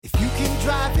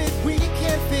drive it, we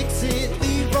can fix it.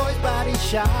 Leroy's Body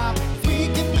Shop. We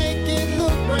can make it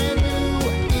look brand new.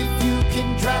 If you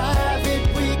can drive it,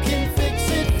 we can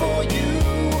fix it for you.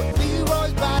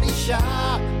 Leroy's Body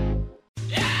Shop.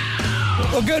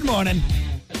 Well, good morning.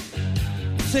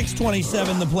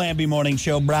 627, the Plan B Morning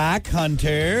Show. Brock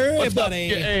Hunter. What's up? Buddy.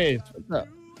 Hey, what's up?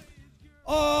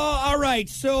 Oh, all right.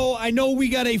 So I know we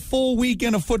got a full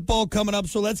weekend of football coming up,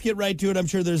 so let's get right to it. I'm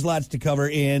sure there's lots to cover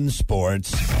in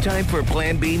sports. Time for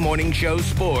Plan B Morning Show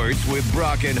Sports with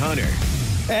Brock and Hunter.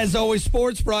 As always,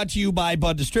 sports brought to you by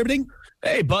Bud Distributing.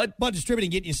 Hey, bud. Bud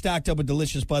Distributing, getting you stocked up with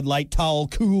delicious Bud Light, Tall,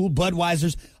 Cool,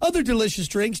 Budweiser's, other delicious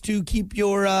drinks to keep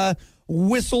your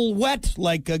whistle wet,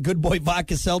 like Good Boy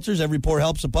Vodka Seltzers. Every pour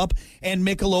helps a pup. And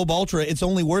Michelob Ultra. It's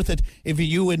only worth it if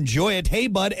you enjoy it. Hey,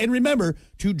 Bud, and remember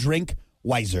to drink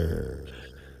wiser.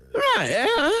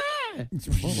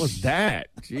 What was that?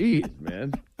 Jeez,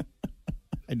 man.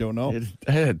 I don't know.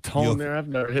 I had a tone there I've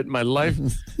never hit in my life.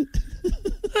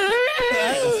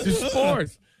 Let's do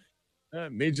sports.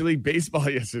 Major League Baseball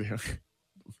yesterday.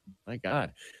 My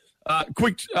God.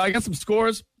 Quick, I got some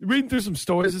scores. Reading through some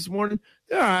stories this morning.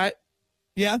 All right.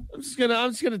 Yeah. I'm just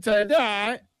gonna tell you. All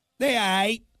right. They all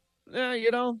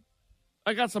right.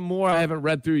 I got some more I haven't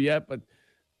read through yet, but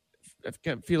I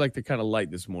feel like they're kind of light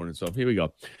this morning. So here we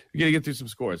go. We're going to get through some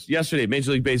scores. Yesterday,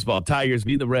 Major League Baseball, Tigers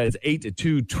beat the Reds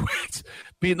 8-2. Twins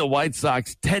beating the White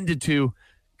Sox 10-2.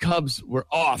 Cubs were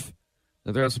off.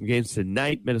 Now, there are some games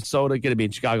tonight. Minnesota going to be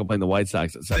in Chicago playing the White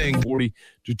Sox at 7:40.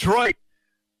 Detroit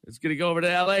is going to go over to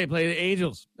L.A. play the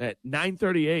Angels at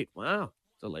 9:38. Wow.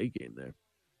 It's a late game there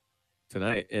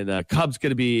tonight. And Cubs going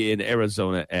to be in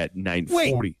Arizona at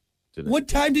 9:40 tonight. What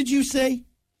time did you say?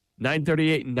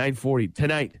 9:38 and 9:40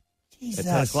 tonight. Jesus.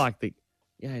 At 10 o'clock.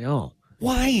 Yeah, I know.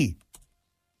 Why?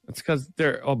 It's because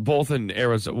they're both in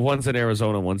Arizona. One's in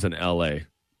Arizona, one's in L.A.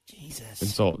 Jesus.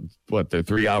 And so, they're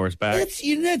 3 hours back?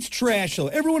 That's trash, though.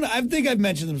 Everyone, I think I've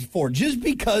mentioned this before. Just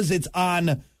because it's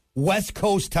on West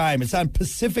Coast time, it's on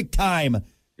Pacific time,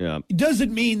 it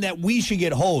doesn't mean that we should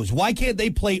get hosed. Why can't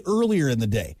they play earlier in the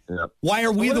day? Yeah. Why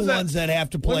are we the ones that have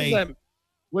to play?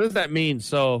 What does that mean?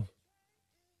 So,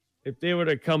 if they were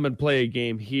to come and play a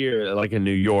game here, like in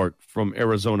New York, from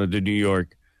Arizona to New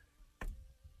York,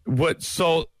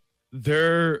 so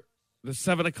the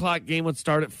 7 o'clock game would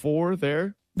start at 4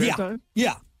 their time?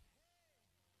 Yeah.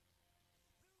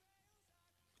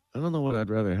 I don't know what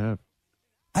I'd rather have.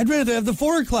 I'd rather have the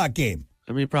 4 o'clock game.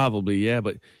 I mean, probably, yeah,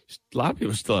 but a lot of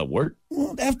people are still at work.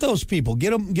 Well, F those people. Get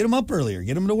them up earlier.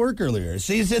 Get them to work earlier.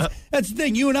 See, that's the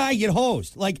thing. You and I get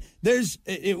hosed. Like,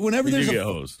 whenever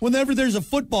there's a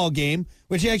football game,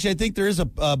 which actually I think there is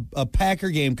a Packer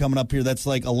game coming up here that's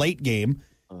like a late game.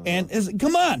 And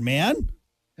come on, man.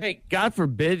 Hey, God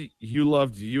forbid you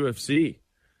loved UFC.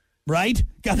 Right?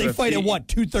 God, they UFC. fight at what,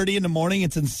 2:30 in the morning?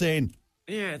 It's insane.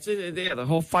 Yeah, the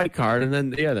whole fight card, and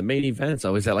then the main event's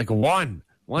always at like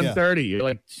 1:30. You're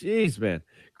like, geez, man.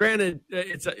 Granted,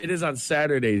 it is on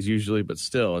Saturdays usually, but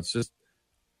still, it's just,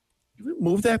 can we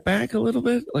move that back a little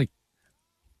bit? Like,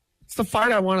 it's the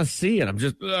fight I want to see, and I'm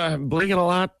just I'm blinking a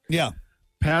lot. Yeah.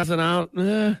 Passing out.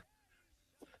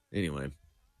 Anyway.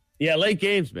 Yeah, late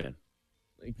games, man.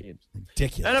 Late games.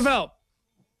 Ridiculous. NFL.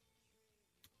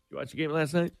 You watch the game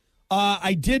last night?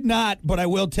 I did not, but I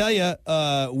will tell you,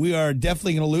 we are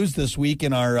definitely going to lose this week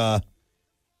in our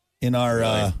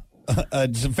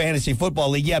fantasy football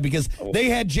league. Yeah, because they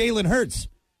had Jalen Hurts,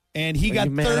 and he got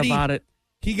 30. About it?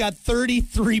 He got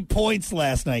 33 points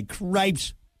last night.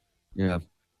 Cripes. Yeah.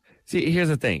 See, here's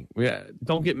the thing.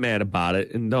 Don't get mad about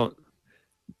it, and don't.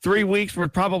 3 weeks, we're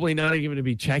probably not even going to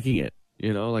be checking it.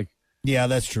 Yeah,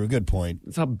 that's true. Good point.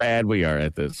 That's how bad we are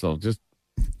at this. So just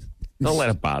don't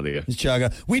let it bother you.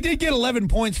 Chaga. We did get 11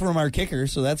 points from our kicker,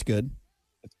 so that's good.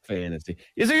 It's fantasy.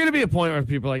 Is there going to be a point where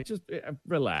people are like, just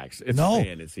relax? It's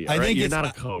fantasy. I think you're not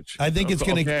a coach. I think it's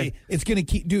going to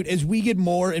keep, dude. As we get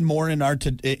more and more in our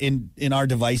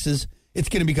devices, it's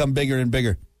going to become bigger and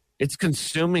bigger. It's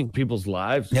consuming people's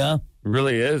lives. Yeah, it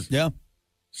really is. Yeah,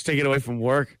 just take it away from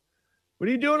work. What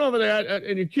are you doing over there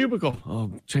in your cubicle?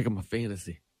 Oh, checking my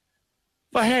fantasy.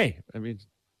 But hey, I mean,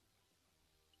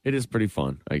 it is pretty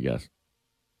fun, I guess.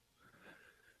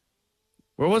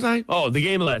 Where was I? Oh, the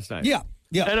game last night. Yeah.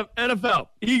 NFL.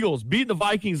 Eagles beat the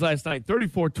Vikings last night,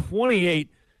 34-28.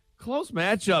 Close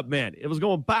matchup, man. It was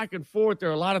going back and forth. There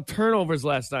were a lot of turnovers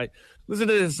last night. Listen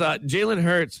to this. Jalen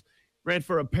Hurts ran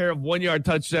for a pair of 1-yard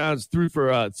touchdowns, threw for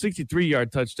a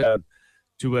 63-yard touchdown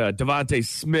to Devontae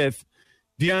Smith.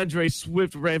 DeAndre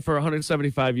Swift ran for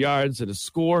 175 yards and a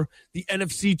score. The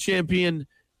NFC champion,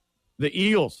 the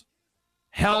Eagles,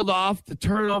 held off the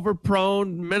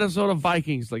turnover-prone Minnesota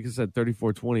Vikings, like I said,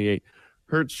 34-28.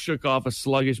 Hurts shook off a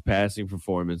sluggish passing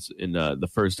performance in the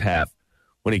first half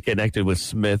when he connected with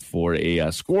Smith for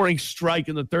a scoring strike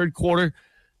in the third quarter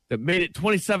that made it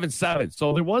 27-7.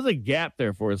 So there was a gap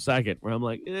there for a second where I'm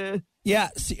like, Yeah,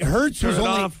 see, Hurts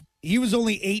was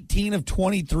only 18 of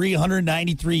 23,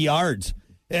 193 yards.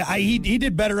 He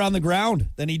did better on the ground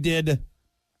than he did.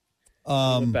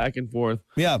 Back and forth.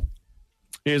 Yeah.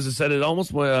 As I said, it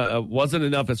almost wasn't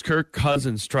enough as Kirk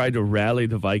Cousins tried to rally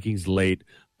the Vikings late,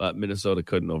 but Minnesota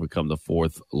couldn't overcome the four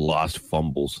lost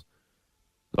fumbles,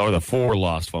 I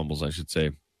should say.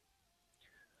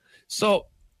 So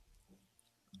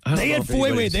they had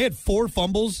four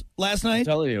fumbles last night. I'm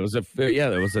telling you, it was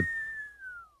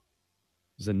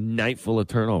a night full of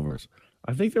turnovers.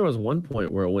 I think there was one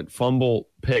point where it went fumble,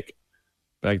 pick,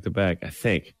 back to back. I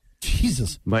think.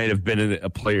 Jesus. Might have been a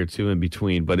play or two in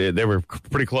between, but they were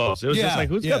pretty close. It was just like,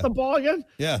 who's got the ball again?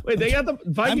 Yeah. Wait, the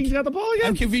Vikings got the ball again?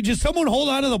 I'm confused. Just someone hold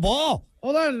on to the ball.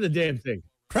 Hold on to the damn thing.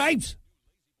 Cripes.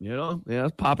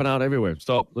 It's popping out everywhere.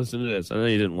 So listen to this. I know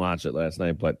you didn't watch it last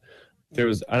night, but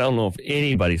I don't know if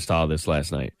anybody saw this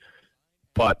last night,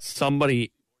 but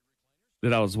somebody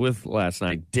that I was with last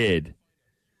night did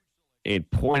and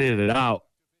pointed it out.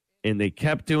 And they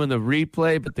kept doing the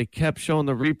replay, but they kept showing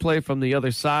the replay from the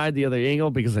other side, the other angle,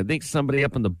 because I think somebody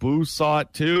up in the booth saw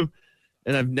it too.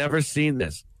 And I've never seen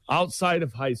this outside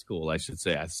of high school, I should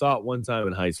say. I saw it one time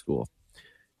in high school.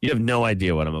 You have no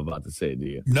idea what I'm about to say, do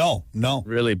you? No.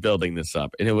 Really building this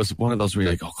up. And it was one of those where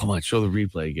you're like, oh, come on, show the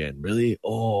replay again. Really?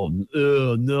 Oh,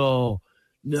 no.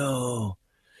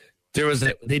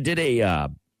 They did a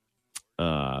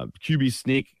QB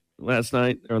sneak last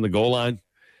night on the goal line.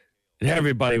 And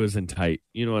everybody was in tight.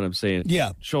 You know what I'm saying?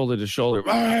 Yeah. Shoulder to shoulder.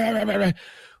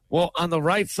 Well, on the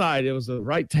right side, it was the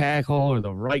right tackle or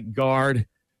the right guard.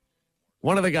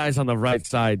 One of the guys on the right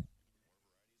side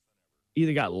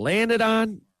either got landed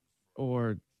on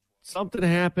or something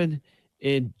happened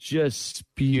and just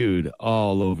spewed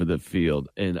all over the field.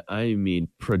 And I mean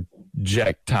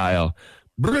projectile.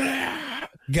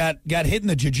 Got hit in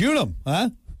the jejunum, huh?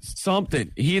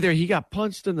 Something. Either he got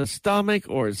punched in the stomach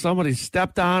or somebody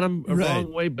stepped on him the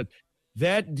wrong way. But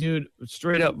that dude,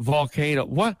 straight up volcano.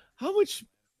 What? How much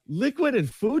liquid and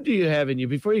food do you have in you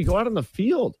before you go out on the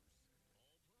field?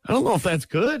 I don't know if that's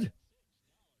good.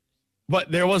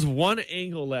 But there was one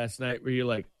angle last night where you're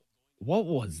like, what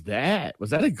was that? Was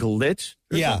that a glitch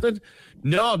or something?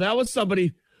 No, that was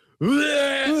somebody.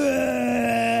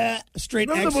 Straight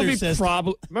Remember Exorcist.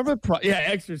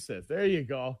 Exorcist. There you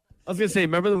go. I was gonna say,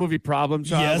 remember the movie Problem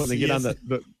Child Yes, when they get on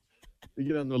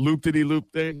the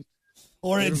loop-de-loop thing,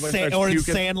 or in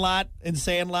Sandlot. In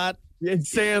Sandlot.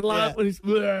 When he's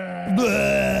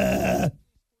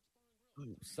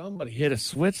somebody hit a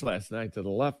switch last night to the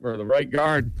left or the right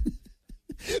guard.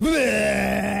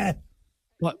 What?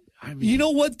 I mean, you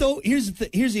know what though? Here's the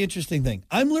interesting thing.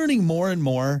 I'm learning more and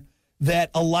more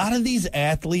that a lot of these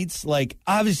athletes, like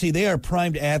obviously they are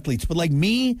primed athletes, but like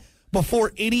me.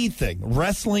 Before anything,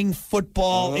 wrestling,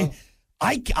 football,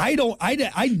 I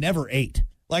never ate.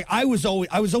 Like I was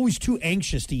always too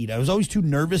anxious to eat. I was always too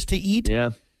nervous to eat.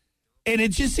 Yeah. And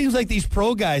it just seems like these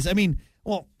pro guys, I mean,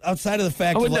 well, outside of the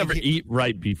fact I would that never eat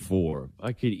right before.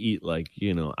 I could eat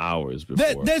hours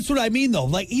before. That's what I mean though.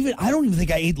 Like I don't even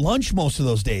think I ate lunch most of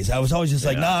those days. I was always just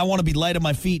like, nah, I want to be light on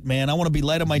my feet, man. I want to be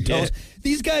light on my toes.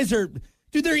 These guys they're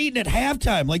eating at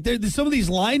halftime. Like some of these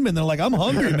linemen, they're like, I'm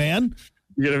hungry, man.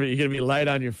 You're gonna be light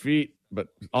on your feet, but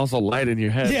also light in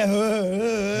your head. Yeah.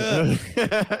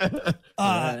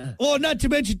 Well, not to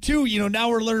mention too, now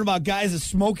we're learning about guys that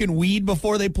smoking weed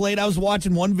before they played. I was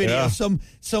watching one video. Yeah. Some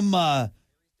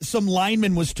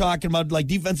lineman was talking about, like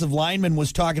defensive lineman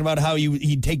was talking about how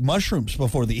he'd take mushrooms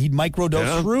before he'd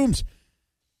microdose shrooms.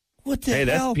 What the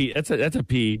hell? That's a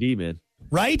PED, man.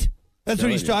 Right? That's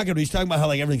what he's talking about. He's talking about how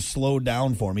like everything's slowed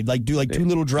down for him. He'd like do like 2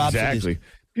 little drops. Exactly.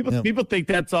 People think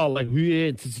that's all like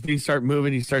you start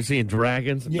moving, you start seeing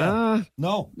dragons. Yeah.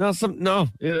 No,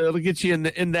 it'll get you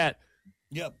in that.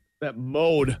 Yep. That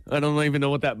mode. I don't even know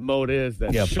what that mode is.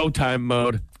 That Showtime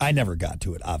mode. I never got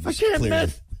to it. Obviously, I can't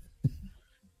miss.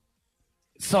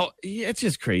 So it's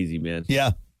just crazy, man.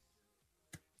 Yeah.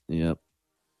 Yep.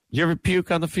 You ever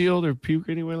puke on the field or puke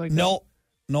anywhere like that?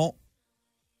 No.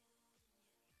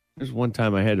 There's one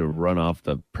time I had to run off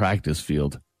the practice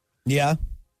field. Yeah.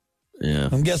 Yeah.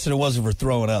 I'm guessing it wasn't for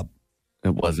throwing up.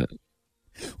 It wasn't.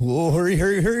 Whoa,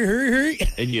 hurry.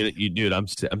 And you dude, I'm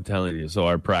telling you, so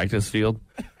our practice field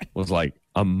was like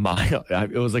a mile.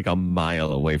 It was like a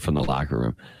mile away from the locker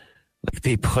room. Like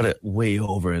they put it way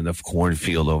over in the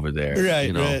cornfield over there.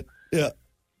 Right, right. Yeah.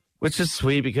 Which is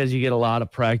sweet because you get a lot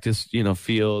of practice,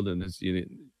 field and it's,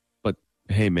 but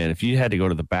hey, man, if you had to go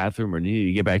to the bathroom or needed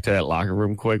to get back to that locker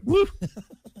room quick, woo,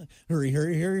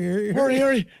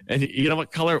 hurry. And you know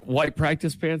what color white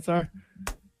practice pants are?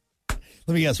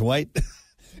 Let me guess, white.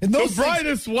 And The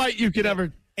brightest white you could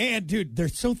ever. And dude, they're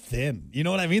so thin. You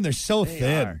know what I mean? They're so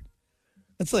thin. Are.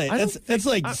 That's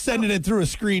like sending it through a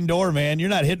screen door, man. You're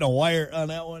not hitting a wire on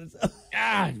that one.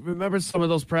 Remember some of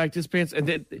those practice pants?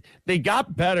 And they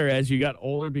got better as you got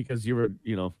older because you're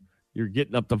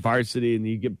getting up to varsity and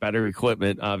you get better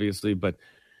equipment, obviously. But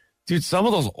dude, some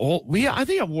of those I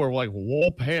think I wore like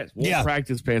wool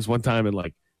practice pants one time in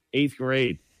like 8th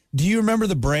grade. Do you remember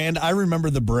the brand? I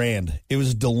remember the brand. It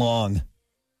was DeLong.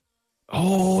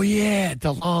 Oh yeah,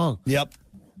 DeLong. Yep,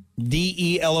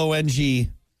 DELONG.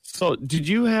 So, did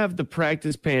you have the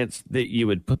practice pants that you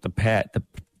would put the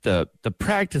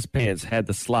practice pants had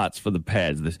the slots for the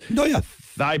pads? The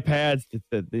thigh pads,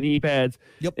 the knee pads.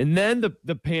 Yep. And then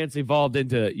the pants evolved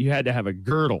into you had to have a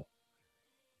girdle.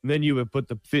 And then you would put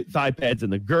the thigh pads in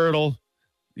the girdle,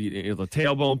 the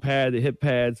tailbone pad, the hip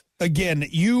pads. Again,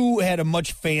 you had a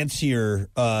much fancier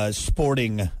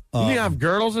sporting. You didn't have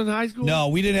girdles in high school? No,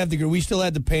 we didn't have the girdle. We still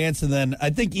had the pants, and then I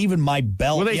think even my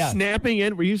belt. Were they snapping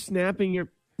in? Were you snapping your?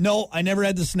 No, I never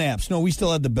had the snaps. No, we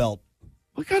still had the belt.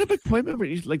 What kind of equipment were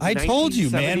you like? I told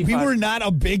you, man. We were not a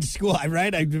big school,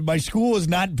 right? My school was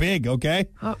not big. Okay.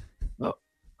 How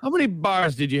many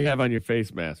bars did you have on your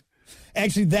face mask?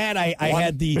 Actually, that I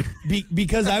had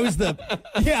because I was the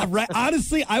right.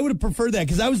 Honestly, I would have preferred that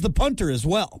because I was the punter as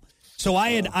well. So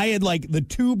I had like the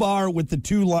 2-bar with the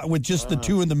just the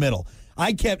 2 in the middle.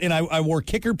 I wore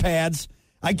kicker pads.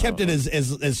 I kept it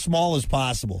as small as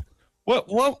possible.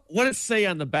 What did it say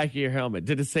on the back of your helmet?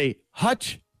 Did it say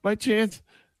Hutch by chance?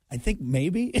 I think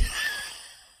maybe.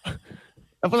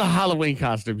 That was a Halloween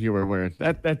costume you were wearing.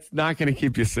 That's not going to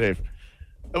keep you safe.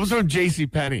 That was from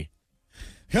JCPenney.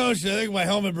 Coach, I think my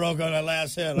helmet broke on that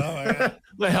last hit. Oh my God.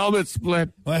 The helmet split.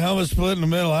 My helmet split in the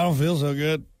middle. I don't feel so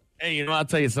good. Hey, I'll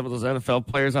tell you, some of those NFL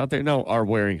players out there are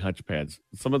wearing Hutch pads.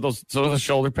 Some of the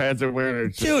shoulder pads they're wearing are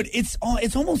dude, it's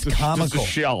almost comical. Just a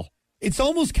shell. It's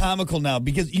almost comical now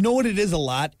because you know what it is a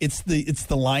lot? It's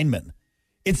the linemen.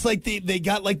 It's like they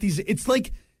got like these. It's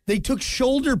like they took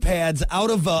shoulder pads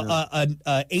out of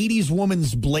a 80s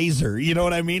woman's blazer. You know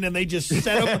what I mean? And they just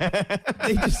set them.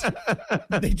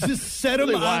 they just set them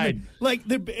really on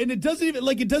and it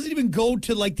doesn't even go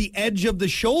to like the edge of the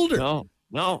shoulder.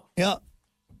 No. Yeah.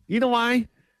 You know why?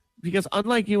 Because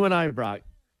unlike you and I, Brock,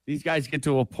 these guys get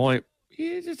to a point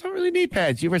you just don't really need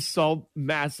pads. You were so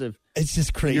massive. It's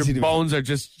just crazy. Your bones are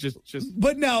just.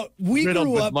 But now we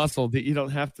grew up muscle that you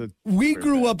don't have to. We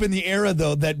grew up in the era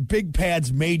though that big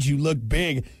pads made you look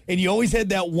big, and you always had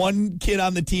that one kid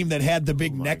on the team that had the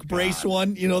big neck brace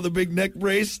one. You know, the big neck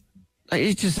brace.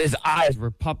 It's just his eyes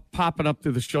were popping up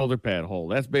through the shoulder pad hole.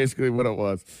 That's basically what it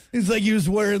was. It's like he was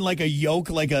wearing like a yoke,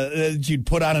 like you'd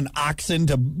put on an oxen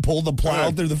to pull the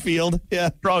plow through the field.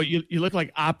 Yeah, bro, you look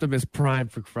like Optimus Prime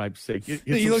for Christ's sake.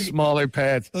 You look smaller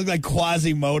pads. You look like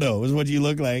Quasimodo is what you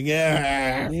look like.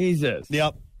 Yeah, Jesus.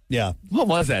 Yep. Yeah. What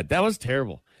was that? That was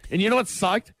terrible. And you know what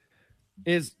sucked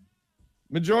is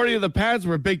majority of the pads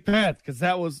were big pads because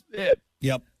that was it.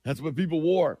 Yep. That's what people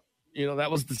wore. That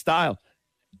was the style.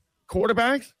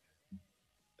 Quarterbacks,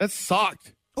 that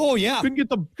sucked. Oh yeah, couldn't get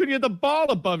the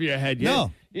ball above your head.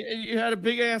 You had a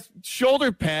big ass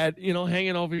shoulder pad,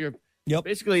 hanging over your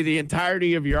basically the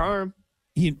entirety of your arm.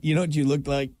 You know what you looked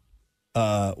like?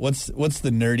 What's the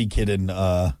nerdy kid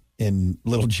in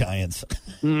Little Giants?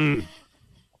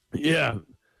 Yeah,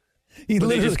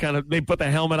 they just they put the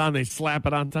helmet on, they slap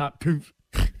it on top. Poof.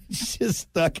 It's just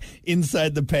stuck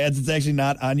inside the pads. It's actually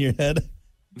not on your head.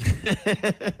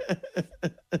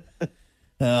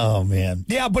 Oh man,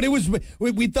 yeah, but it was.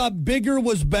 We thought bigger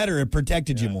was better. It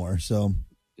protected you more. So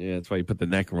yeah, that's why you put the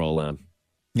neck roll on.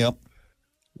 Yep.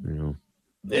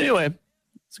 Anyway,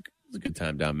 it's a good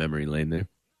time down memory lane there.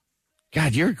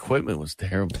 God, your equipment was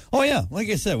terrible. Oh yeah, like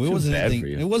I said, it wasn't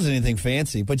anything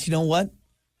fancy. But you know what?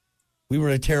 We were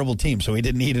a terrible team, so we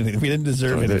didn't need anything. We didn't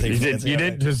deserve anything. You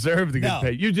didn't deserve to get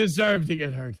paid. You deserved to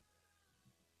get hurt.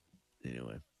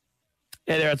 Anyway.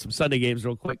 Hey, there are some Sunday games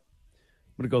real quick.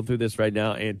 I'm going to go through this right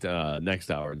now and next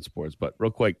hour in sports. But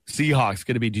real quick, Seahawks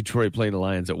going to be Detroit playing the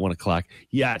Lions at 1 o'clock.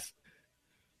 Yes.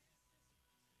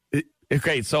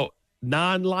 Okay, so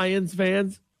non-Lions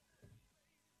fans,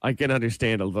 I can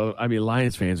understand. Although,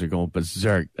 Lions fans are going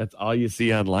berserk. That's all you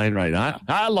see online right now.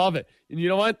 I love it. And you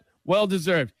know what?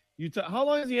 Well-deserved. How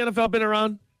long has the NFL been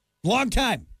around? Long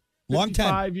time.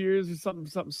 5 years or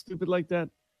something stupid like that?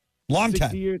 Long 60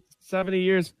 time. years, 70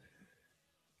 years.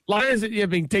 Lions have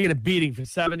been taking a beating for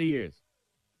 70 years.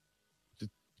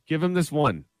 Just give them this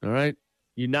one, all right?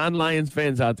 You non-Lions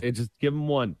fans out there, just give them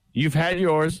one. You've had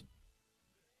yours.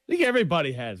 I think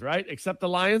everybody has, right? Except the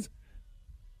Lions.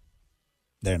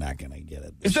 They're not going to get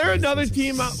it. Is there another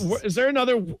team? Is there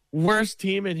another worse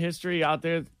team in history out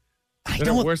there that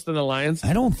are worse than the Lions?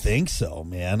 I don't think so,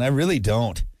 man. I really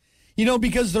don't.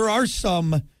 Because there are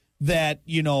some that,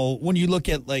 when you look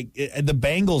at, like, the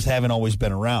Bengals haven't always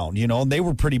been around, and they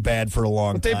were pretty bad for a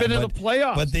long time. They've been in the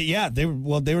playoffs. But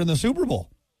they were in the Super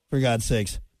Bowl, for God's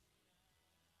sakes.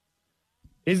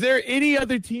 Is there any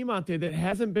other team out there that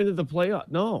hasn't been to the playoffs?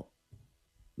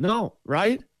 No,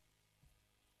 right?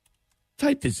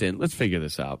 Type this in. Let's figure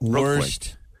this out.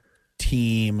 Worst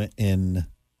team in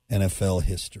NFL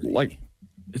history. Like,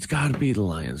 it's got to be the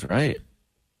Lions, right?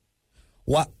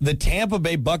 Well, the Tampa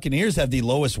Bay Buccaneers have the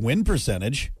lowest win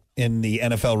percentage in the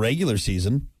NFL regular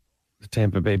season. The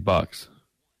Tampa Bay Bucks.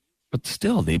 But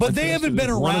still, they haven't been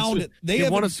around. They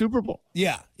won a Super Bowl.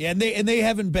 Yeah, and they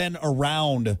haven't been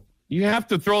around. You have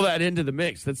to throw that into the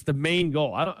mix. That's the main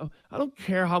goal. I don't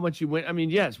care how much you win. I mean,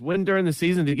 yes, win during the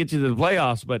season to get you to the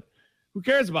playoffs, but who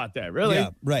cares about that, really? Yeah,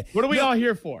 right. What are we all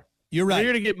here for? You're right. We're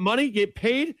here to get money, get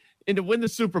paid, and to win the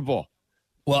Super Bowl.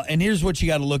 Well, and here's what you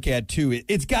got to look at, too.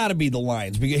 It's got to be the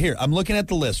Lions. Because here, I'm looking at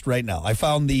the list right now. I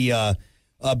found the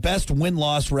best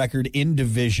win-loss record in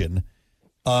division.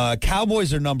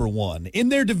 Cowboys are number one in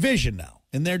their division now.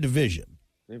 In their division.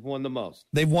 They've won the most.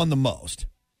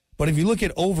 But if you look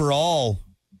at overall,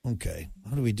 okay,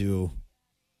 how do we do?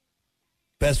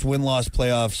 Best win-loss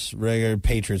playoffs, regular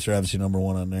Patriots are obviously number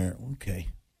one on there. Okay.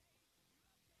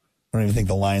 I don't even think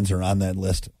the Lions are on that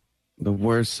list. The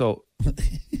worst. So,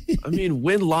 I mean,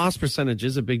 win-loss percentage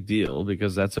is a big deal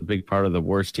because that's a big part of the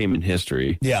worst team in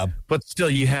history. Yeah. But still,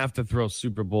 you have to throw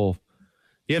Super Bowl.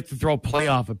 You have to throw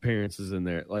playoff appearances in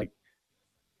there. Like,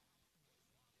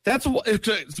 that's what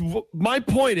my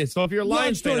point is. So if you're a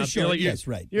Lions fan,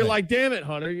 you're like, damn it,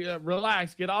 Hunter,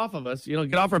 relax, get off of us.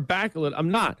 Get off our back a little. I'm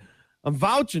not. I'm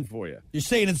vouching for you. You're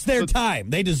saying it's their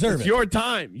time. They deserve it. It's your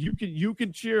time. You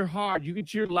can cheer hard. You can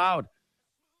cheer loud.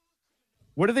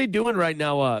 What are they doing right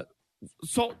now?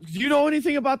 So do you know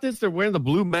anything about this? They're wearing the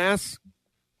blue masks.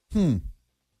 I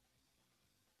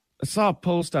saw a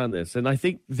post on this, and I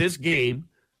think this game,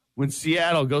 when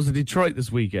Seattle goes to Detroit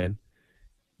this weekend,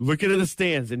 look into the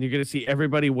stands, and you're going to see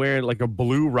everybody wearing like a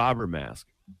blue robber mask.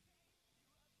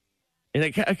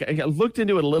 And I looked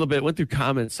into it a little bit, went through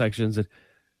comment sections, and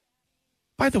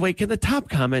by the way, can the top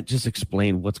comment just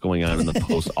explain what's going on in the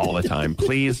post all the time,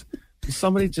 please?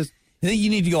 Somebody just... I think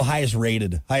you need to go highest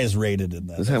rated in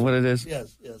that. Is that what it is?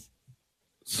 Yes.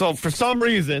 So for some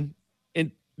reason,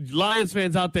 and Lions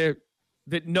fans out there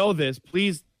that know this,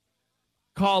 please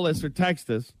call us or text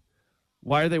us.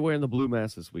 Why are they wearing the blue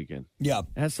mask this weekend? Yeah.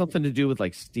 It has something to do with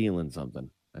like stealing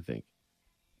something, I think.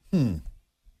 I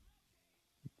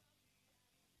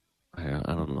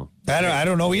don't know. I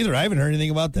don't know either. I haven't heard anything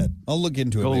about that. I'll look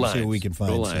into it and see what we can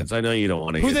find. Go Lions. I know you don't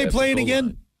want to. Who are they playing again?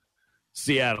 Lions.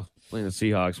 Seattle. Playing the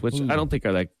Seahawks, which I don't think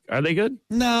are they good?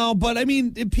 No, but I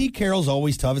mean, Pete Carroll's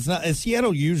always tough. It's not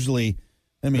Seattle usually.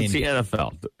 I mean, it's the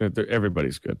NFL.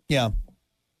 Everybody's good. Yeah.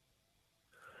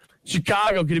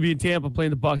 Chicago going to be in Tampa playing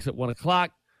the Bucs at 1:00. How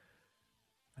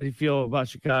do you feel about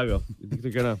Chicago? You think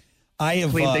they're going to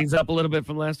clean things up a little bit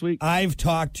from last week? I've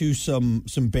talked to some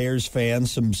Bears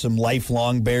fans, some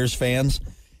lifelong Bears fans,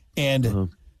 and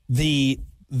the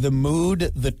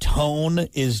mood, the tone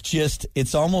is just.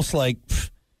 It's almost like.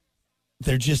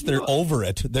 They're over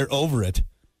it. They're over it.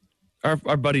 Our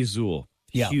buddy Zool,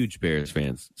 huge Bears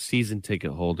fans, season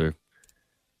ticket holder,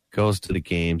 goes to the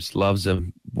games, loves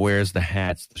them, wears the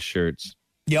hats, the shirts,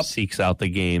 seeks out the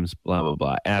games, blah, blah,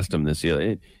 blah. Asked him this.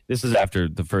 This is after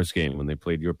the first game when they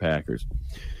played your Packers.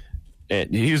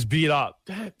 And he was beat up.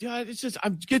 It's just,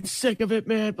 I'm getting sick of it,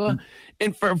 man. Blah.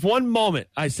 And for one moment,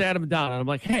 I sat him down, and I'm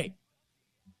like, hey,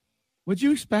 what'd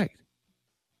you expect?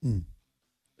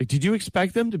 Like, did you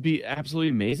expect them to be absolutely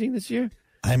amazing this year?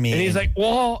 I mean, and he's like,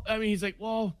 well,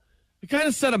 it kind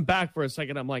of set him back for a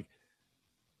second. I'm like,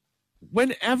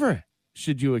 whenever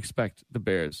should you expect the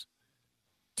Bears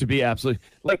to be absolutely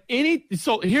like any?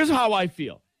 So here's how I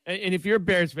feel. And if you're a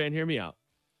Bears fan, hear me out.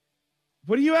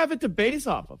 What do you have it to base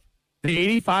off of? The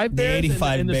 85 Bears? The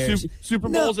 85 Bears. The Super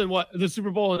Bowls in what? The Super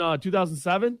Bowl in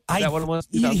 2007? Is that what it was?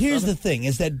 Here's the thing,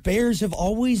 is that Bears have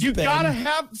always You been... got to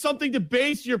have something to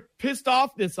base your pissed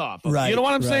offness off of. Right, you know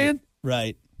what I'm saying?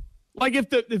 Right. Like if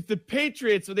the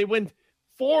Patriots, they win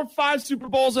 4 or 5 Super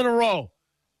Bowls in a row,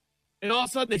 and all of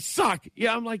a sudden they suck.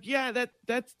 Yeah, I'm like, yeah,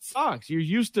 that sucks. You're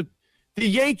used to... The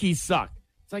Yankees suck.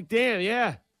 It's like, damn,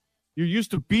 yeah. You're used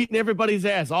to beating everybody's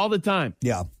ass all the time.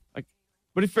 Yeah.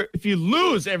 But if you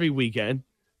lose every weekend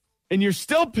and you're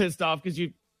still pissed off because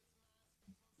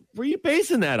where are you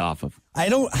basing that off of? I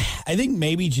think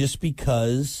maybe just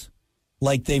because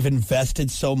like they've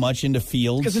invested so much into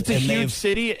Fields because it's a huge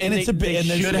city and they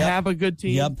should have a good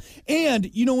team. Yep. And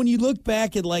when you look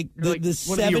back at like the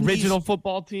 70s, the original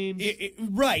football team,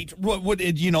 right?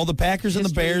 The Packers and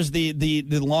the Bears,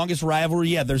 the longest rivalry.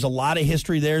 Yeah, there's a lot of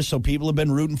history there, so people have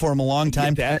been rooting for them a long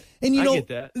time. Get that. And I get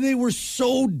that. They were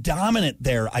so dominant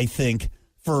there, I think,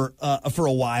 for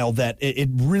a while that it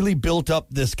really built up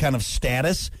this kind of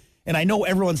status. And I know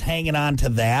everyone's hanging on to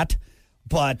that.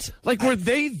 But were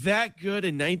they that good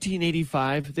in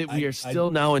 1985 that we are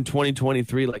still now in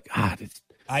 2023? I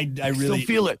really still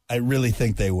feel it. I really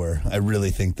think they were.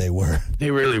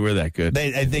 They really were that good.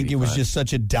 I think it was just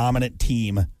such a dominant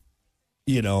team.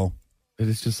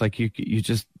 It's just like you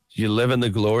live in the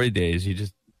glory days. You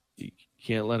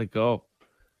can't let it go.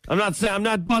 I'm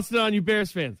not busting on you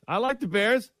Bears fans. I like the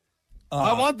Bears.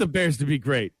 I want the Bears to be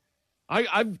great.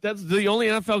 That's the only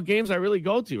NFL games I really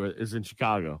go to is in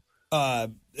Chicago.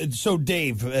 So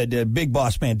Dave, big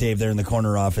boss man Dave there in the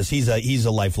corner office, he's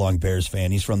a lifelong Bears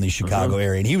fan. He's from the Chicago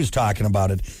area, and he was talking about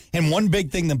it. And one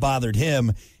big thing that bothered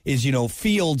him is,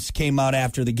 Fields came out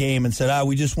after the game and said,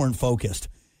 we just weren't focused.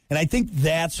 And I think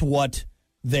that's what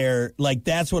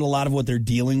that's what a lot of what they're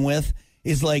dealing with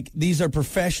is these are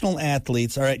professional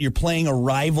athletes. All right, you're playing a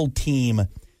rival team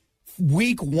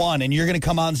week one, and you're going to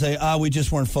come out and say, we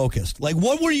just weren't focused.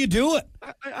 What were you doing?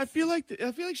 I feel like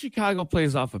Chicago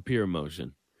plays off of pure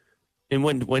emotion, and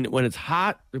when it's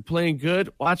hot, they're playing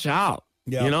good. Watch out,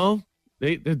 yeah.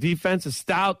 The defense is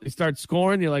stout. They start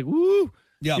scoring. You're like, woo,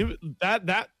 yeah.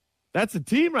 That's a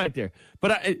team right there.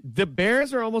 But the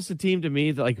Bears are almost a team to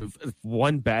me that if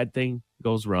one bad thing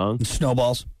goes wrong, it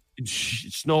snowballs,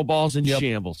 and yep.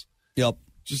 shambles. Yep.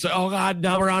 Just oh God,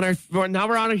 now we're on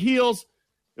our heels.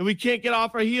 And we can't get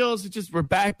off our heels. It's just we're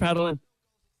backpedaling.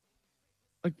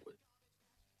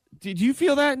 Did you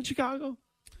feel that in Chicago?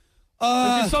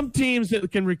 There's some teams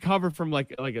that can recover from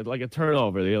like a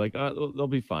turnover. They're like, they'll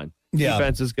be fine. Yeah.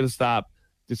 Defense is going to stop.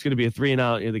 It's going to be a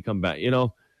 3-and-out, and they come back.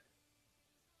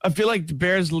 I feel like the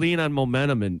Bears lean on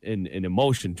momentum and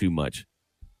emotion too much.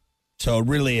 So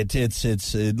really,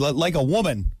 it's like a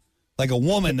woman. Like a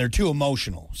woman, they're too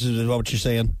emotional. Is that what you're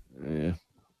saying? Yeah.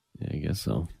 Yeah, I guess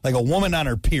so. Like a woman on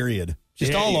her period.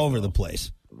 Just all over the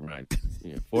place. Right.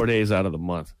 Yeah, 4 days out of the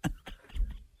month.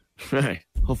 Right.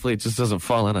 Hopefully it just doesn't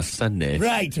fall on a Sunday.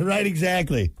 Right,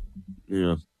 exactly.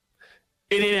 Yeah.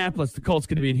 Indianapolis, the Colts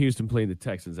going to be in Houston playing the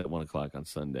Texans at 1 o'clock on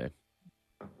Sunday.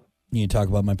 You talk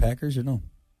about my Packers or no?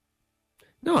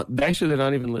 No, actually they're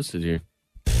not even listed here.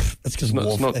 That's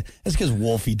because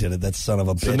Wolfie did it, that son of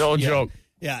a bitch. No joke.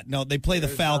 Yeah, no, they play the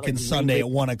Falcons Sunday at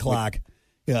 1 o'clock.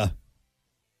 Yeah.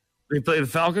 They play the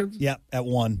Falcons? Yeah, at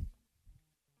 1.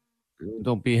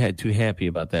 Don't be too happy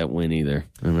about that win either.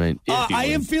 All right. I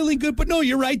am feeling good, but no,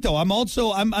 you're right though.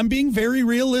 I'm being very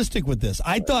realistic with this.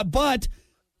 I thought, but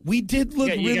we did look.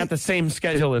 Yeah, you got the same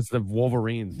schedule as the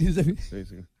Wolverines.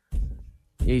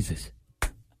 Jesus.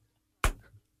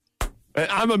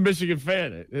 I'm a Michigan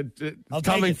fan.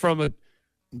 Coming from a.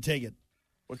 Take it.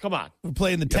 Well, come on. We're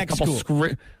playing the tech school.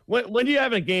 When do you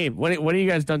have a game? When are you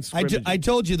guys done scrimmaging? I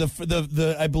told you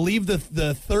I believe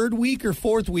the third week or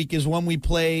fourth week is when we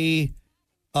play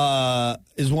the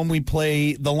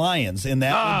Lions, and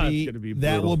that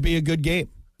will be a good game.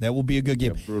 That will be a good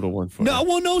game. Yeah, brutal one for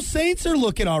no, Saints are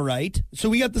looking all right. So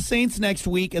we got the Saints next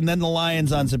week, and then the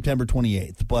Lions on September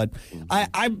 28th. But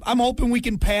I'm hoping we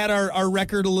can pad our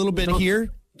record a little bit here.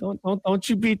 Don't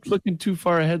you be looking too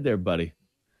far ahead there, buddy.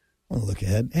 I'll look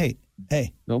ahead. Hey.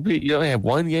 You only have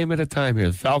one game at a time here.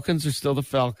 The Falcons are still the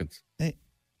Falcons. Hey,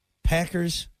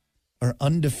 Packers are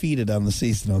undefeated on the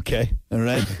season, okay? All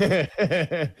right?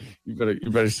 You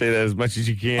better say that as much as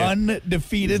you can.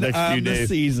 Undefeated on the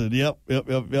season. Yep.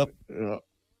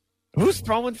 Who's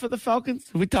throwing for the Falcons?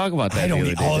 We talk about that.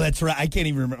 That's right. I can't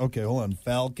even remember. Okay, hold on.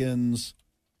 Falcons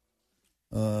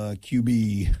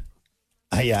QB.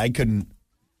 I couldn't.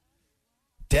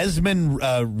 Desmond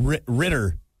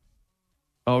Ritter.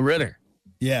 Oh, Ritter.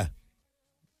 Yeah.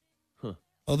 Huh.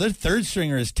 Oh, their third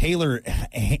stringer is Taylor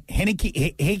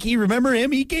Heineke. Remember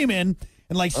him? He came in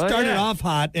and started off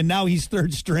hot, and now he's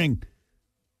third string.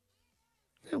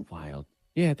 Isn't that wild?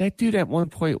 Yeah, that dude at one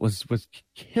point was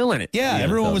killing it. Yeah,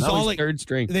 everyone was all third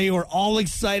string. They were all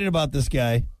excited about this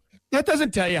guy. That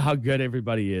doesn't tell you how good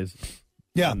everybody is.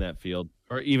 Yeah. On that field,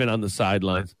 or even on the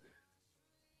sidelines.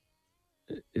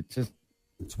 It's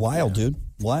wild, dude.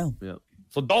 Wild. Yeah.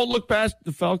 So don't look past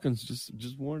the Falcons.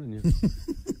 Just warning you.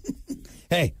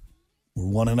 Hey,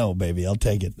 we're 1-0, baby. I'll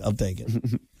take it. All right.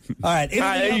 All right,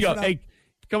 there you go. Hey,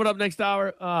 coming up next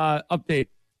hour, update.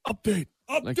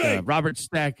 Like Robert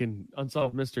Stack and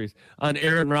Unsolved Mysteries on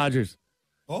Aaron Rodgers.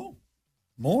 Oh,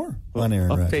 more on Aaron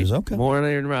Rodgers. Okay. More on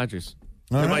Aaron Rodgers.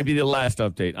 That might be the last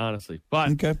update, honestly.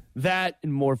 But that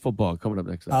and more football coming up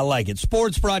next. I like it.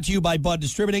 Sports brought to you by Bud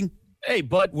Distributing. Hey,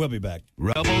 Bud. We'll be back.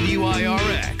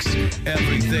 WIRX,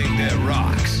 everything that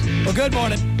rocks. Well, good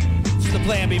morning. This is the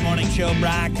Plan B Morning Show.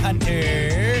 Brock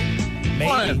Hunter.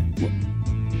 Maybe.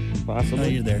 Possibly. Oh,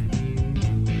 you're there.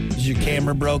 Is your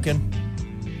camera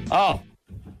broken? Oh.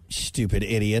 Stupid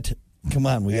idiot. Come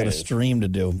on, we got a stream to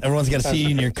do. Everyone's got to see you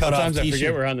in your cutoff Sometimes t-shirt. I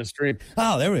forget we're on the stream.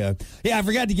 Oh, there we are. Yeah, I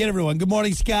forgot to get everyone. Good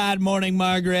morning, Scott. Morning,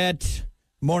 Margaret.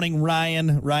 Morning,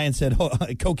 Ryan. Ryan said,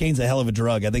 cocaine's a hell of a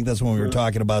drug. I think that's when we were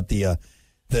talking about the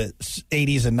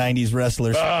 80s and 90s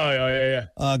wrestlers. Oh, yeah.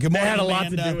 Good morning, They had a lot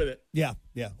Amanda. to do with it. Yeah.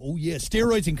 Oh, yeah.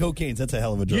 Steroids and cocaine, that's a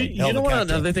hell of a drug. You know what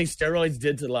another thing steroids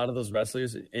did to a lot of those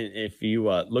wrestlers? If you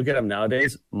look at them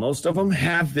nowadays, most of them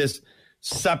have this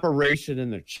separation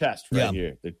in their chest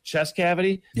here. The chest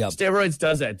cavity. Yeah. Steroids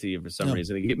does that to you for some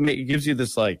reason. It gives you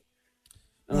this like,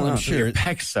 I'm sure your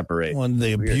pecs separate. Well,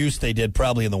 the abuse they did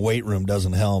probably in the weight room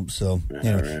doesn't help. So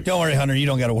don't worry, Hunter. You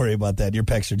don't got to worry about that. Your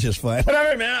pecs are just fine.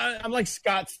 Whatever, man. I'm like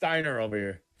Scott Steiner over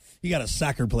here. You got a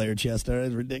soccer player chest.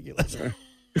 That's ridiculous.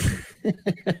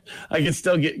 I can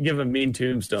still give a mean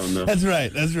tombstone though. That's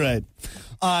right.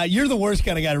 You're the worst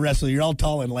kind of guy to wrestle. You're all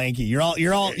tall and lanky. You're all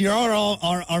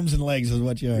arms and legs is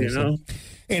what you are. You know? So.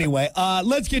 Anyway,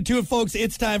 let's get to it, folks.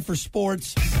 It's time for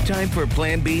sports. Time for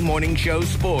Plan B Morning Show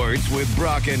Sports with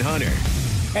Brock and Hunter.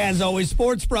 As always,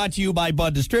 sports brought to you by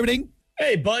Bud Distributing.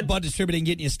 Hey, Bud. Bud Distributing,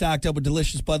 getting you stocked up with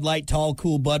delicious Bud Light, tall,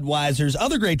 cool Budweisers,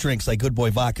 other great drinks like Good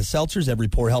Boy Vodka Seltzers, Every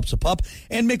Pour Helps a Pup,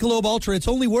 and Michelob Ultra. It's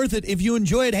only worth it if you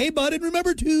enjoy it. Hey, Bud, and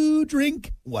remember to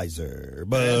drink wiser.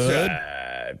 Bud. That's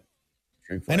right.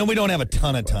 I know we don't have a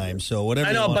ton of time, so whatever.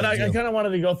 I know, but I do. kind of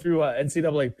wanted to go through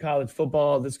NCAA college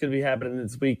football. This is going to be happening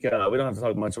this week. We don't have to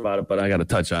talk much about it, but I got to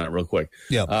touch on it real quick.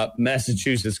 Yeah.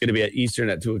 Massachusetts is going to be at Eastern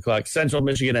at 2:00. Central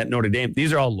Michigan at Notre Dame.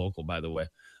 These are all local, by the way.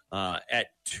 At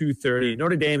 2:30.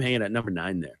 Notre Dame hanging at number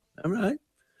 9 there. All right.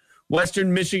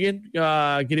 Western Michigan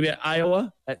going to be at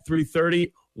Iowa at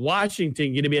 3:30.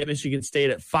 Washington going to be at Michigan State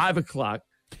at 5:00.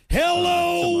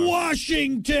 Hello,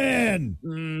 Washington.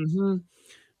 Mm-hmm.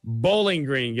 Bowling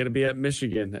Green going to be at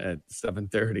Michigan at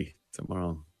 7:30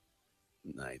 tomorrow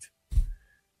night.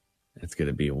 That's going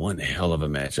to be one hell of a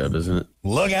matchup, isn't it?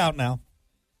 Look out now.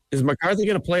 Is McCarthy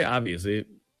going to play? Obviously.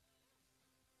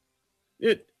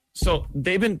 So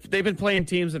they've been playing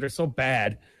teams that are so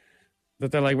bad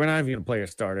that they're like, we're not even going to play a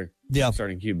starter. Yeah.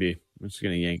 Starting QB. We're just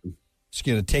going to yank him. Just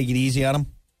going to take it easy on them.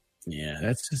 Yeah,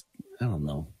 that's just, I don't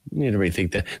know. You need to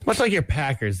rethink that. Much like your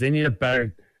Packers, they need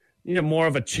a more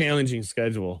of a challenging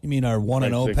schedule. You mean our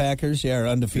 1-0 Packers? Yeah, our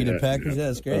undefeated Packers. Yeah,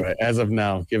 that's great. All right, as of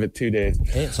now, give it 2 days.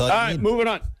 Hey, all right, moving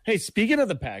on. Hey, speaking of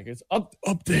the Packers,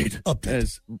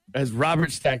 update. As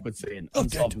Robert Stack would say in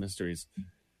Unsolved Mysteries.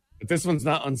 But this one's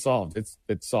not unsolved. It's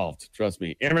solved. Trust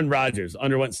me. Aaron Rodgers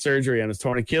underwent surgery on his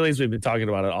torn Achilles. We've been talking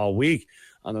about it all week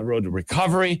on the road to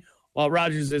recovery. While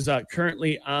Rodgers is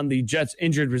currently on the Jets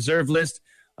injured reserve list,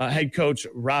 head coach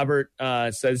Robert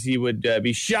says he would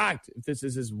be shocked if this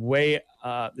is his way.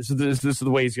 This is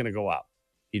the way he's going to go out.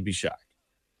 He'd be shocked.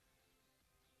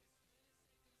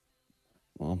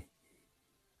 Well,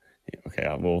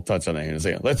 okay, we'll touch on that here in a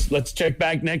second. Let's check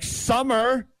back next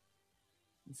summer.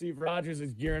 See if Rodgers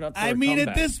is gearing up for a comeback.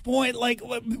 At this point, like,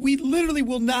 we literally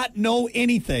will not know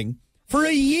anything for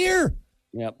a year.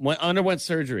 Yeah, underwent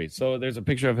surgery. So there's a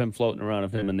picture of him floating around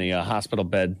of him in the hospital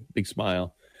bed, big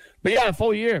smile. But yeah, a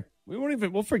full year.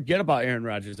 We'll forget about Aaron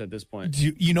Rodgers at this point.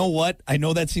 You know what? I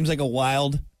know that seems like a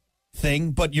wild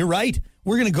thing, but you're right.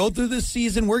 We're going to go through this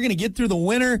season. We're going to get through the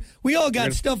winter. We all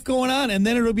got stuff going on, and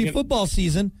then it'll be football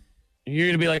season. You're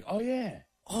going to be like, oh, yeah.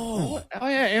 Oh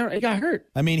yeah, Aaron, he got hurt.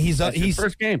 I mean, he's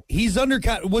first game. He's under.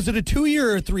 Was it a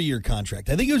 2-year or a 3-year contract?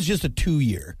 I think it was just a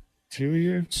 2-year.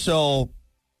 2-year. So,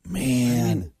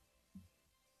 man,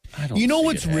 I don't. You know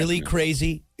what's really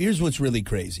crazy? Here's what's really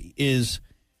crazy is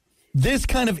this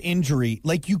kind of injury.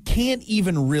 Like, you can't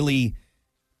even really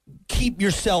keep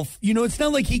yourself. It's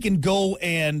not like he can go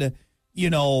and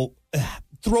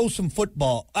throw some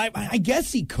football. I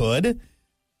guess he could.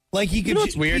 Like, he could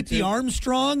keep the arm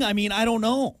strong. I mean, I don't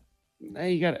know.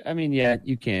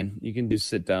 You can. You can do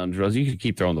sit-down drills. You can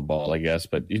keep throwing the ball, I guess,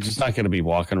 but you're just not going to be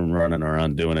walking and running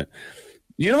around doing it.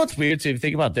 You know what's weird, too, if you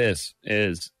think about this,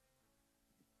 is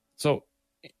so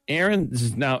Aaron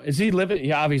is he living?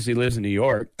 He obviously lives in New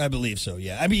York. I believe so,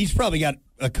 yeah. I mean, he's probably got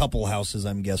a couple houses,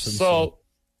 I'm guessing.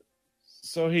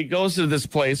 So he goes to this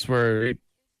place where he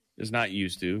is not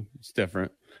used to. It's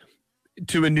different.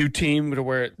 To a new team to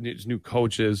where there's new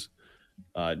coaches,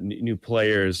 new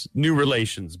players, new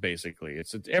relations. Basically,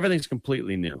 it's everything's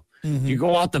completely new. You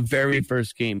go out the very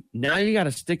first game. Now you got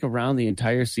to stick around the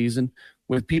entire season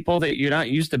with people that you're not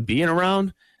used to being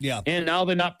around. Yeah, and now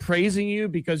they're not praising you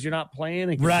because you're not playing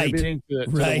and contributing to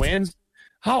the wins.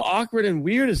 How awkward and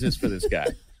weird is this for this guy?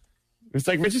 It's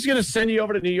like, we're just going to send you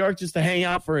over to New York just to hang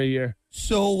out for a year.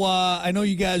 So I know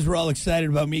you guys were all excited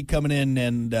about me coming in,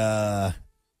 and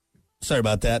sorry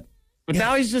about that. But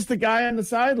now he's just the guy on the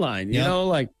sideline, you know,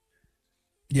 like.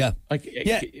 Yeah. Like,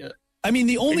 yeah. I mean,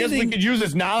 the only thing. We could use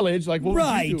his knowledge. Like, what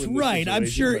right. I'm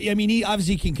sure. I mean, he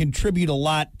obviously can contribute a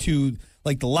lot to,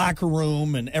 like, the locker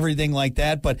room and everything like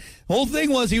that. But the whole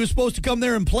thing was he was supposed to come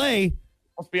there and play.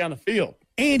 Supposed to be on the field.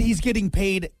 And he's getting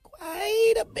paid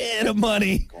quite a bit of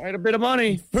money. Quite a bit of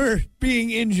money. For being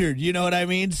injured. You know what I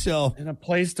mean? So. In a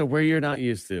place to where you're not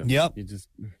used to. Yep. You just.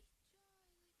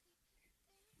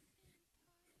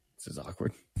 This is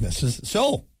awkward.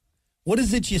 So, what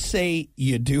is it you say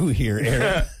you do here,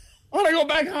 Aaron? I want to go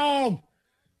back home.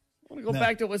 I want to go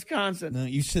back to Wisconsin. No,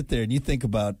 you sit there and you think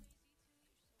about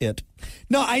it.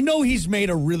 No, I know he's made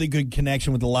a really good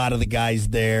connection with a lot of the guys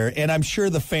there, and I'm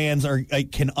sure the fans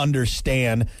can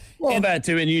understand. Well, that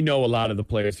too, and you know a lot of the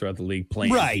players throughout the league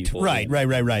playing. Right.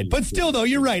 But still, though,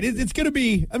 you're right. It's going to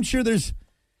be, I'm sure there's,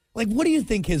 like, what do you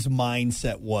think his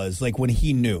mindset was, like, when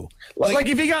he knew? Like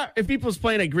if he was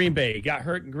playing at Green Bay, he got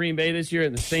hurt in Green Bay this year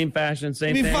in the same fashion,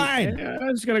 same thing. Fine.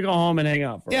 I'm just gonna go home and hang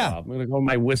out for a while. I'm gonna go to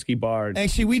my whiskey bar. And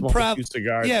actually, we'd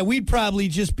probably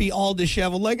just be all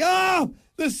disheveled, like, oh,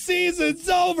 the season's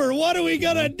over. What are we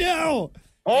gonna do?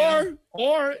 Or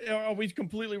are we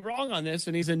completely wrong on this?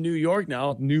 And he's in New York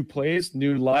now, new place,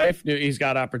 new life. He's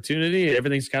got opportunity.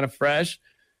 Everything's kind of fresh.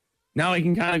 Now he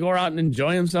can kind of go out and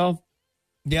enjoy himself.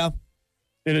 Yeah.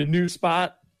 In a new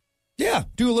spot. Yeah.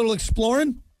 Do a little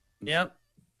exploring. Yep.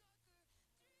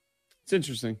 It's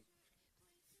interesting.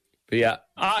 But yeah,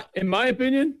 in my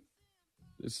opinion,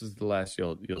 this is the last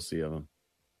you'll see of him.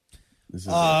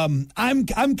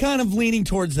 I'm kind of leaning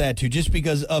towards that too, just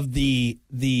because of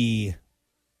the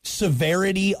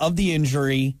severity of the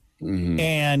injury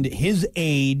and his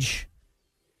age.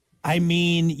 I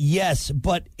mean, yes,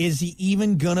 but is he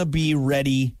even gonna be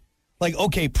ready? Like,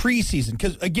 okay, preseason,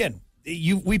 because again,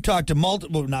 we've talked to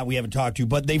multiple. Not we haven't talked to,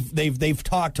 but they've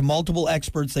talked to multiple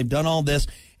experts. They've done all this,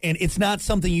 and it's not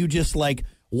something you just like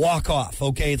walk off.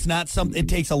 Okay, it's not something. It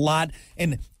takes a lot,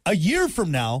 and a year from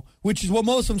now, which is what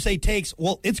most of them say takes.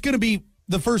 Well, it's going to be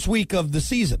the first week of the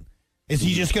season. Is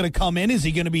he just going to come in? Is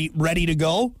he going to be ready to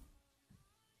go?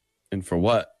 And for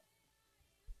what?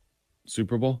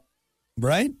 Super Bowl,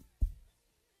 right?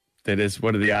 That is.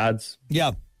 What are the odds?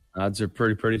 Yeah, odds are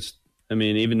pretty. I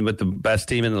mean, even with the best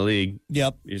team in the league,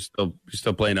 yep, you're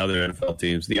still playing other NFL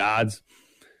teams. The odds,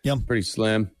 pretty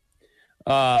slim.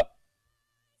 Yeah,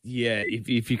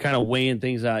 if you kind of weighing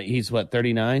things out, he's what,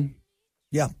 39?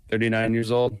 Yeah, 39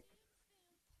 years old.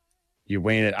 You're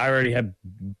weighing it. I already have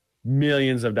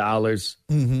millions of dollars.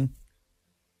 I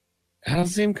don't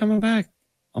see him coming back.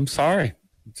 I'm sorry,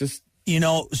 just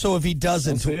so if he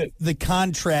doesn't, the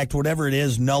contract, whatever it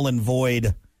is, null and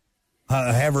void.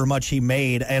 However much he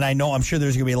made, and I'm sure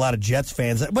there's going to be a lot of Jets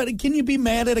fans. But can you be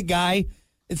mad at a guy?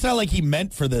 It's not like he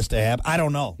meant for this to happen. I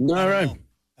don't know.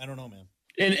 I don't know, man.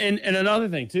 And another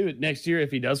thing too. Next year,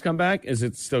 if he does come back, is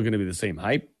it still going to be the same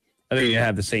hype? Are they going to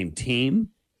have the same team?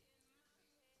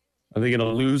 Are they going to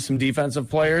lose some defensive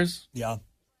players? Yeah,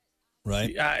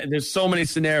 right. There's so many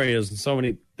scenarios and so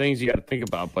many things you got to think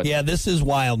about. But yeah, this is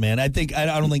wild, man. I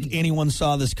don't think anyone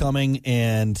saw this coming,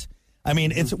 and. I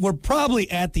mean, we're probably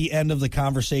at the end of the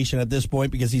conversation at this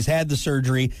point because he's had the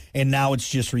surgery and now it's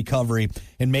just recovery.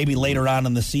 And maybe later on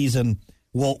in the season,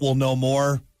 we'll know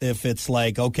more if it's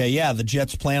like, okay, yeah, the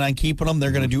Jets plan on keeping him.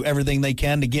 They're going to do everything they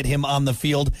can to get him on the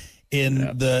field in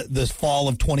the fall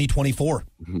of 2024.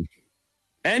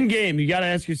 End game. You got to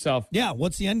ask yourself. Yeah,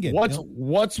 what's the end game?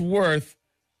 What's worth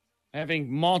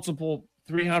having multiple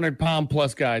 300-pound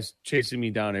plus guys chasing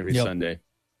me down every Sunday,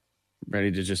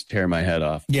 ready to just tear my head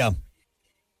off? Yeah.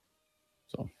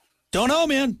 So don't know,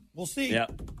 man. We'll see. Yeah.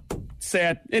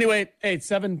 Sad. Anyway,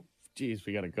 7. Geez,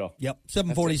 we got to go. Yep.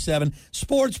 7:47.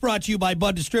 Sports brought to you by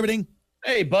Bud Distributing.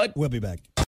 Hey, Bud. We'll be back.